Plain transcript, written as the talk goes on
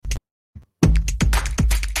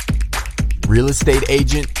real estate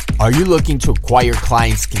agent? Are you looking to acquire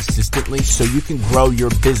clients consistently so you can grow your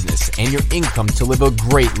business and your income to live a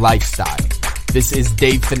great lifestyle? This is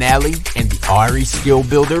Dave Finale and the RE Skill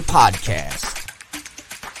Builder Podcast.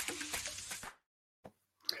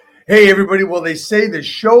 Hey, everybody. Well, they say the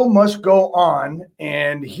show must go on,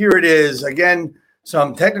 and here it is. Again,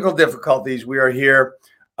 some technical difficulties. We are here.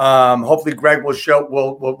 Hopefully, Greg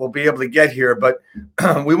will be able to get here. But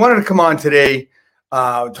we wanted to come on today,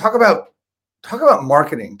 talk about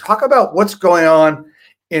marketing, talk about what's going on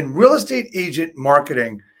in real estate agent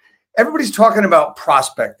marketing. Everybody's talking about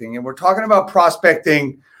prospecting, and we're talking about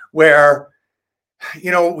prospecting where,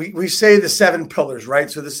 we say the 7 pillars, right?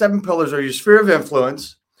 So the 7 pillars are your sphere of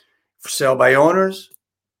influence, for sale by owners,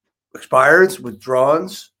 expireds,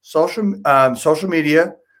 withdrawals, social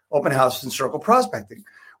media, open house, and circle prospecting.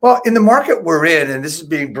 Well, in the market we're in, and this is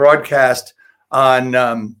being broadcast on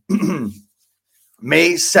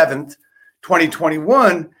May 7th,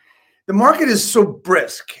 2021, the market is so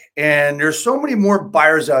brisk, and there's so many more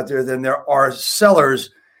buyers out there than there are sellers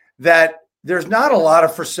that there's not a lot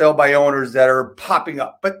of for sale by owners that are popping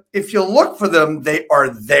up. But if you look for them, they are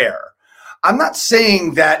there. I'm not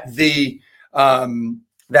saying that the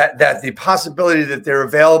possibility that they're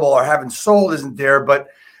available or haven't sold isn't there, but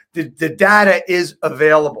the data is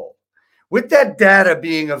available. With that data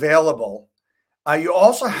being available, you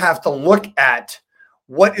also have to look at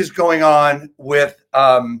what is going on with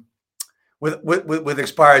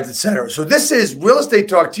expireds, et cetera. So this is Real Estate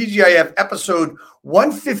Talk-TGIF episode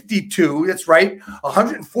 152. That's right,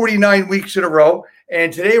 149 weeks in a row.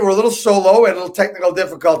 And today we're a little solo and a little technical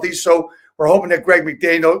difficulties. So we're hoping that Greg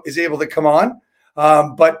McDaniel is able to come on.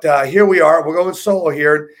 But here we are. We're going solo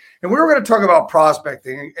here. And we're going to talk about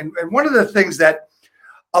prospecting. And one of the things that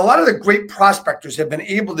a lot of the great prospectors have been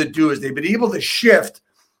able to do is they've been able to shift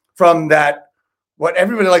from that, what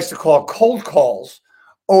everybody likes to call cold calls,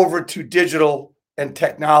 over to digital and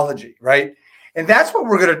technology, right? And that's what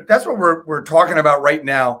we're talking about right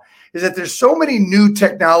now, is that there's so many new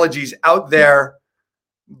technologies out there,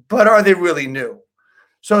 but are they really new?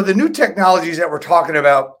 So the new technologies that we're talking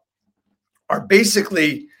about are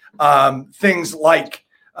basically things like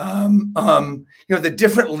the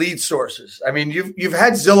different lead sources. I mean, you've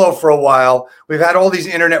had Zillow for a while. We've had all these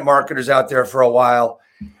internet marketers out there for a while.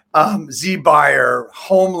 ZBuyer,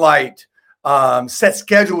 HomeLight, Set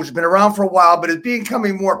Schedule, which has been around for a while, but is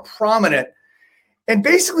becoming more prominent. And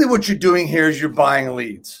basically what you're doing here is you're buying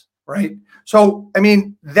leads, right? So, I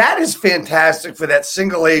mean, that is fantastic for that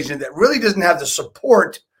single agent that really doesn't have the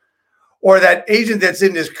support, or that agent that's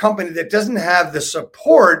in this company that doesn't have the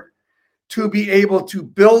support to be able to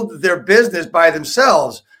build their business by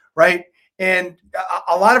themselves, right? And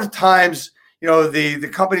a lot of times, the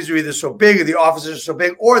companies are either so big or the offices are so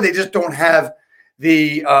big, or they just don't have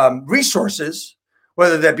the resources,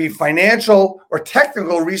 whether that be financial or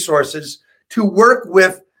technical resources, to work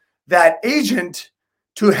with that agent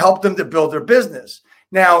to help them to build their business.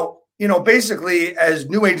 Now, basically, as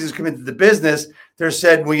new agents come into the business, they're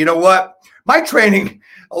said, well, you know what? My training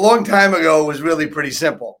a long time ago was really pretty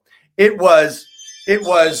simple. It was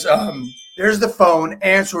there's the phone,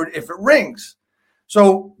 answer it if it rings.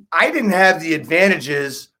 So I didn't have the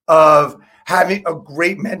advantages of having a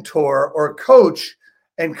great mentor or coach,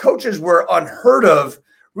 and coaches were unheard of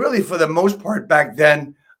really for the most part back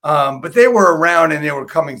then. But they were around and they were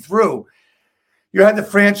coming through. You had the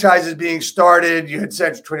franchises being started. You had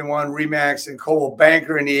Century 21, Remax, and Coldwell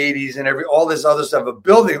Banker in the 80s, and all this other stuff of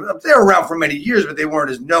building. They were around for many years, but they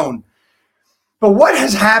weren't as known. But what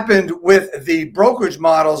has happened with the brokerage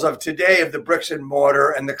models of today, of the bricks and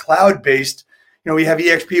mortar and the cloud-based, we have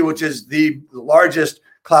EXP, which is the largest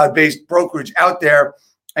cloud-based brokerage out there,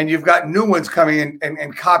 and you've got new ones coming in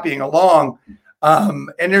and copying along. And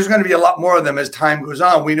there's going to be a lot more of them as time goes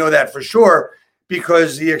on. We know that for sure,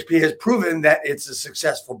 because EXP has proven that it's a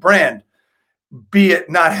successful brand, be it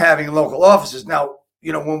not having local offices. Now,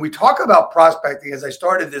 when we talk about prospecting, as I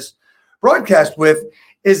started this broadcast with,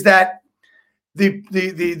 is that the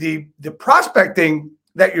prospecting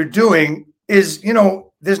that you're doing is,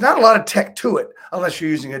 there's not a lot of tech to it unless you're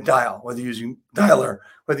using a dial, whether you're using dialer,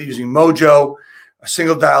 whether you're using Mojo, a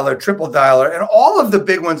single dialer, triple dialer, and all of the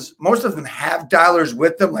big ones, most of them have dialers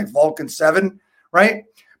with them, like Vulcan 7, right?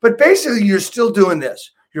 But basically, you're still doing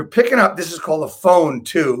this. You're picking up, this is called a phone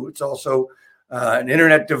too. It's also an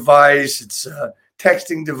internet device. It's a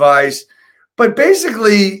texting device. But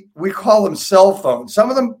basically, we call them cell phones. Some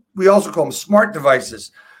of them, we also call them smart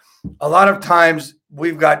devices. A lot of times,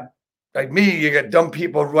 we've got, like me, you got dumb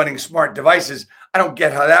people running smart devices. I don't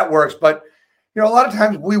get how that works. But, a lot of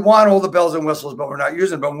times we want all the bells and whistles, but we're not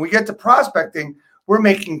using them. But when we get to prospecting, we're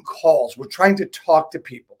making calls. We're trying to talk to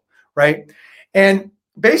people, right? And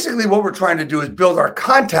basically what we're trying to do is build our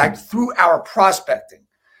contact through our prospecting.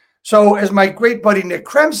 So as my great buddy Nick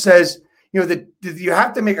Krem says, that you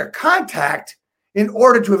have to make a contact in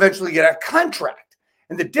order to eventually get a contract.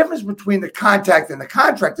 And the difference between the contact and the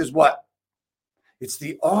contract is what? It's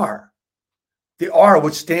the R. The R,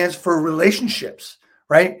 which stands for relationships,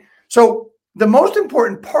 right? So the most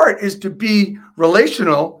important part is to be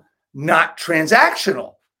relational, not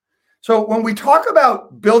transactional. So when we talk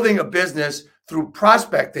about building a business through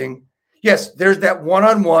prospecting, yes, there's that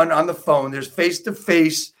one-on-one on the phone. There's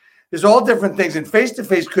face-to-face. There's all different things. And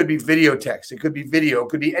face-to-face could be video text. It could be video. It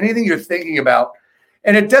could be anything you're thinking about.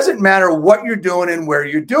 And it doesn't matter what you're doing and where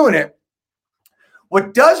you're doing it.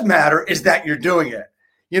 What does matter is that you're doing it.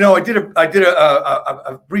 I did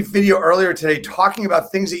a brief video earlier today talking about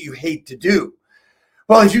things that you hate to do.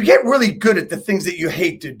 Well, if you get really good at the things that you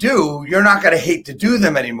hate to do, you're not going to hate to do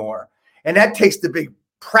them anymore. And that takes the big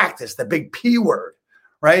practice, the big P word,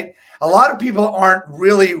 right? A lot of people aren't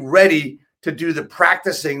really ready to do the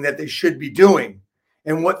practicing that they should be doing.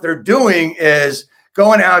 And what they're doing is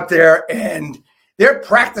going out there and they're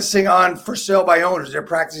practicing on for sale by owners. They're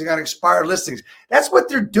practicing on expired listings. That's what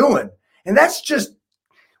they're doing. And that's just,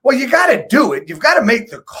 well, you got to do it. You've got to make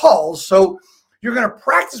the calls. So you're going to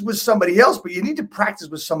practice with somebody else, but you need to practice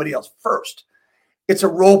with somebody else first. It's a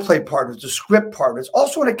role play partner. It's a script partner. It's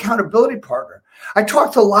also an accountability partner. I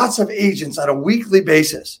talk to lots of agents on a weekly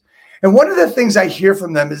basis. And one of the things I hear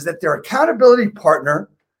from them is that their accountability partner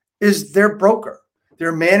is their broker,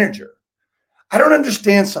 their manager. I don't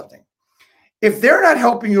understand something. If they're not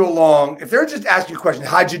helping you along, if they're just asking you questions,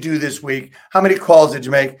 how'd you do this week? How many calls did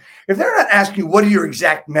you make? If they're not asking you, what are your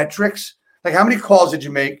exact metrics? Like how many calls did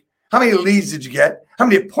you make? How many leads did you get? How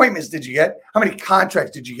many appointments did you get? How many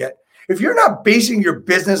contracts did you get? If you're not basing your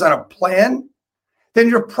business on a plan, then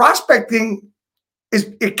your prospecting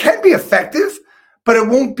it can be effective, but it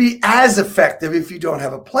won't be as effective if you don't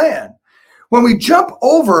have a plan. When we jump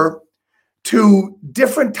over to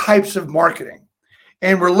different types of marketing,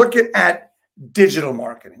 and we're looking at digital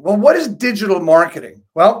marketing. Well, what is digital marketing?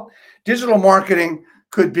 Well, digital marketing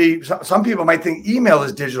could be, some people might think email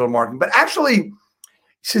is digital marketing, but actually,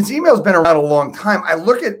 since email has been around a long time, I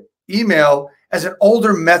look at email as an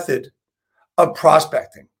older method of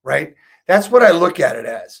prospecting, right? That's what I look at it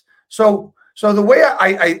as. So the way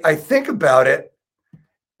I think about it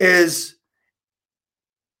is,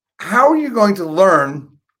 how are you going to learn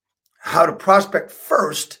how to prospect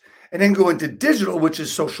first and then go into digital, which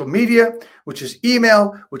is social media, which is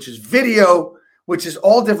email, which is video, which is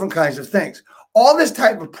all different kinds of things. All this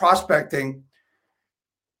type of prospecting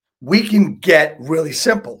we can get really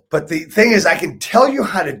simple. But the thing is, I can tell you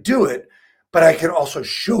how to do it, but I can also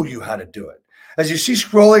show you how to do it. As you see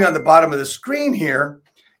scrolling on the bottom of the screen here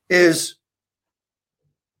is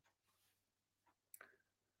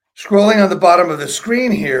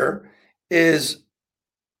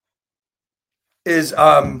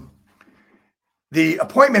the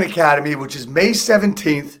Appointment Academy, which is May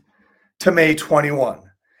 17th to May 21.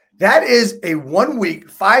 That is a 1-week,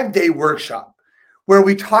 5-day workshop where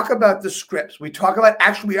we talk about the scripts. We talk about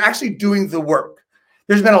actually doing the work.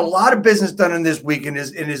 There's been a lot of business done in this week, and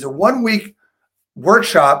it is a 1-week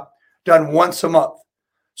workshop done once a month.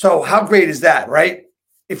 So how great is that, right?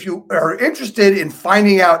 If you are interested in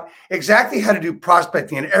finding out exactly how to do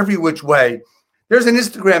prospecting in every which way, there's an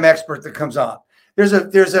Instagram expert that comes on. There's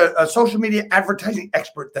a social media advertising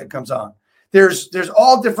expert that comes on. There's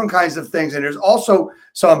all different kinds of things, and there's also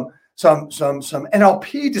some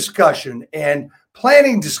NLP discussion and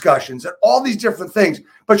planning discussions and all these different things.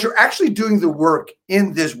 But you're actually doing the work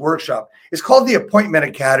in this workshop. It's called the Appointment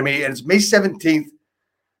Academy, and it's May 17th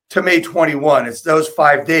to May 21. It's those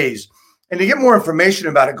 5 days. And to get more information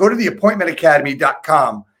about it, go to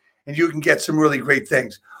theappointmentacademy.com, and you can get some really great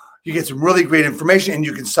things. You get some really great information, and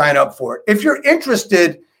you can sign up for it. If you're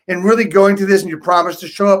interested in really going to this and you promise to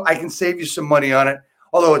show up, I can save you some money on it,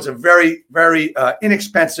 although it's a very, very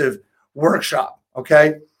inexpensive workshop,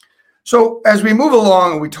 okay? So as we move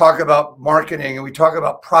along and we talk about marketing and we talk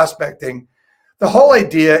about prospecting, the whole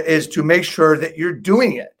idea is to make sure that you're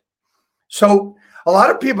doing it. So a lot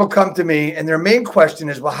of people come to me and their main question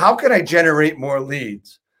is, well, how can I generate more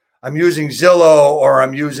leads? I'm using Zillow or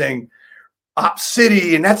I'm using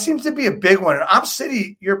OpCity, and that seems to be a big one. And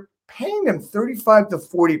OpCity, you're paying them 35 to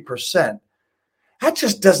 40%. That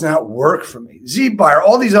just does not work for me. ZBuyer,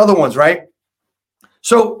 all these other ones, right?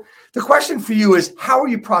 So the question for you is, how are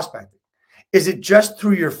you prospecting? Is it just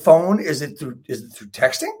through your phone? Is it through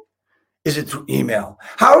texting? Is it through email?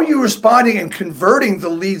 How are you responding and converting the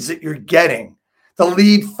leads that you're getting? The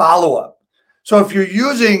lead follow-up. So if you're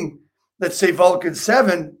using, let's say, Vulcan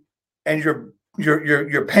 7 and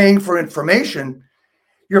you're paying for information,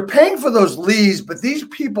 you're paying for those leads, but these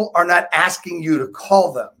people are not asking you to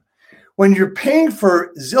call them. When you're paying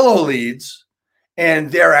for Zillow leads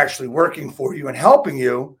and they're actually working for you and helping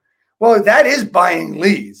you, well, that is buying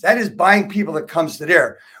leads. That is buying people that comes to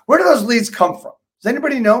there. Where do those leads come from? Does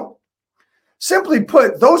anybody know? Simply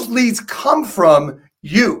put, those leads come from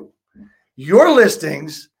you, your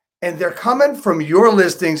listings, and they're coming from your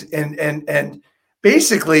listings. And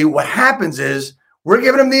basically what happens is we're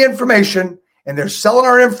giving them the information and they're selling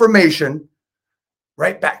our information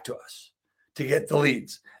right back to us to get the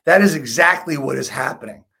leads. That is exactly what is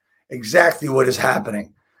happening. Exactly what is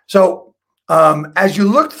happening. So as you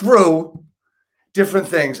look through different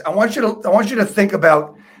things, I want you to think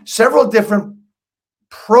about several different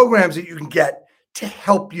programs that you can get to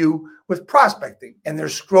help you with prospecting. And they're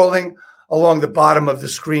scrolling along the bottom of the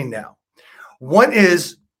screen now. One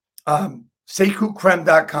is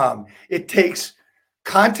SeikuCreme.com. It takes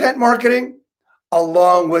content marketing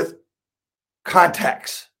along with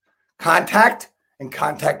contact and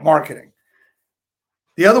contact marketing.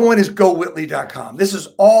 The other one is GoWhitley.com. This is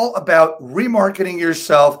all about remarketing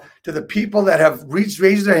yourself to the people that have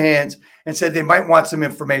raised their hands and said they might want some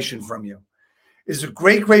information from you. It's a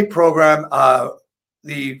great, great program.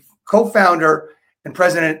 The co-founder and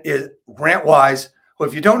president is Grant Wise. Well,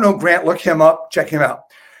 if you don't know Grant, look him up, check him out.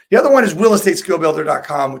 The other one is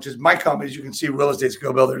RealEstateSkillBuilder.com, which is my company. As you can see,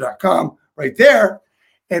 RealEstateSkillBuilder.com right there.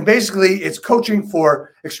 And basically, it's coaching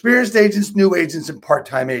for experienced agents, new agents, and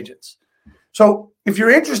part-time agents. So if you're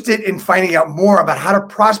interested in finding out more about how to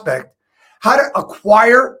prospect, how to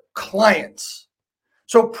acquire clients.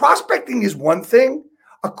 So prospecting is one thing.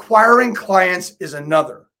 Acquiring clients is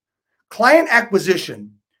another. Client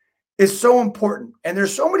acquisition is so important. And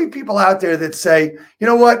there's so many people out there that say, you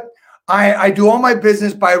know what? I do all my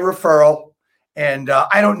business by referral and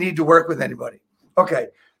I don't need to work with anybody. Okay.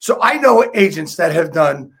 So I know agents that have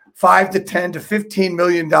done $5 to $10 to $15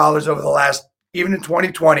 million over the last, even in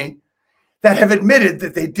 2020, that have admitted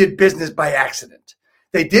that they did business by accident.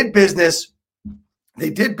 They did business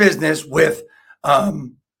with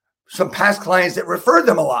some past clients that referred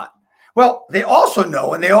them a lot. Well, they also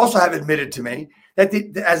know, and they also have admitted to me that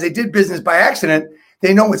as they did business by accident,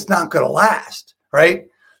 they know it's not going to last, right?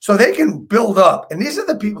 So they can build up. And these are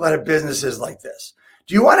the people that have businesses like this.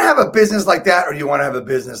 Do you want to have a business like that, or do you want to have a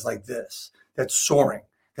business like this that's soaring,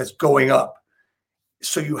 that's going up?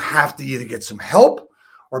 So you have to either get some help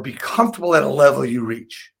or be comfortable at a level you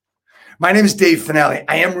reach. My name is Dave Finale.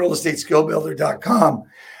 I am RealEstateSkillBuilder.com.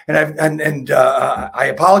 And I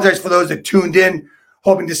apologize for those that tuned in,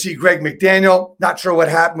 hoping to see Greg McDaniel. Not sure what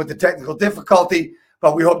happened with the technical difficulty,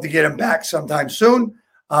 but we hope to get him back sometime soon.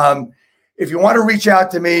 If you want to reach out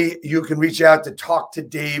to me, you can reach out to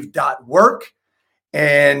talktodave.work.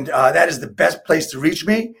 And that is the best place to reach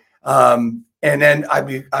me. And then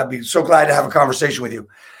I'd be so glad to have a conversation with you.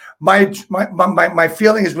 My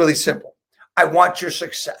feeling is really simple. I want your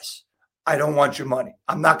success. I don't want your money.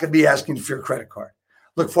 I'm not going to be asking for your credit card.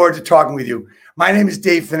 Look forward to talking with you. My name is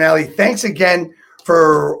Dave Finale. Thanks again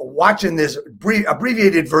for watching this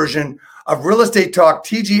abbreviated version of Real Estate Talk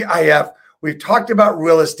TGIF. We've talked about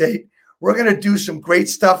real estate. We're going to do some great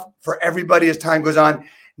stuff for everybody as time goes on.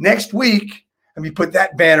 Next week, let me put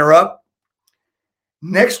that banner up.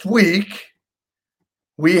 Next week,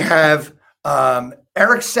 we have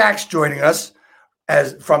Eric Sachs joining us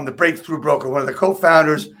from the Breakthrough Broker, one of the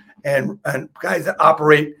co-founders and guys that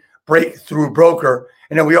operate Breakthrough Broker.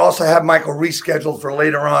 And then we also have Michael rescheduled for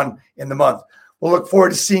later on in the month. We'll look forward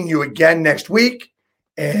to seeing you again next week,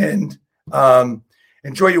 and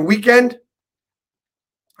enjoy your weekend.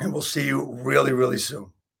 And we'll see you really, really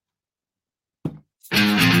soon.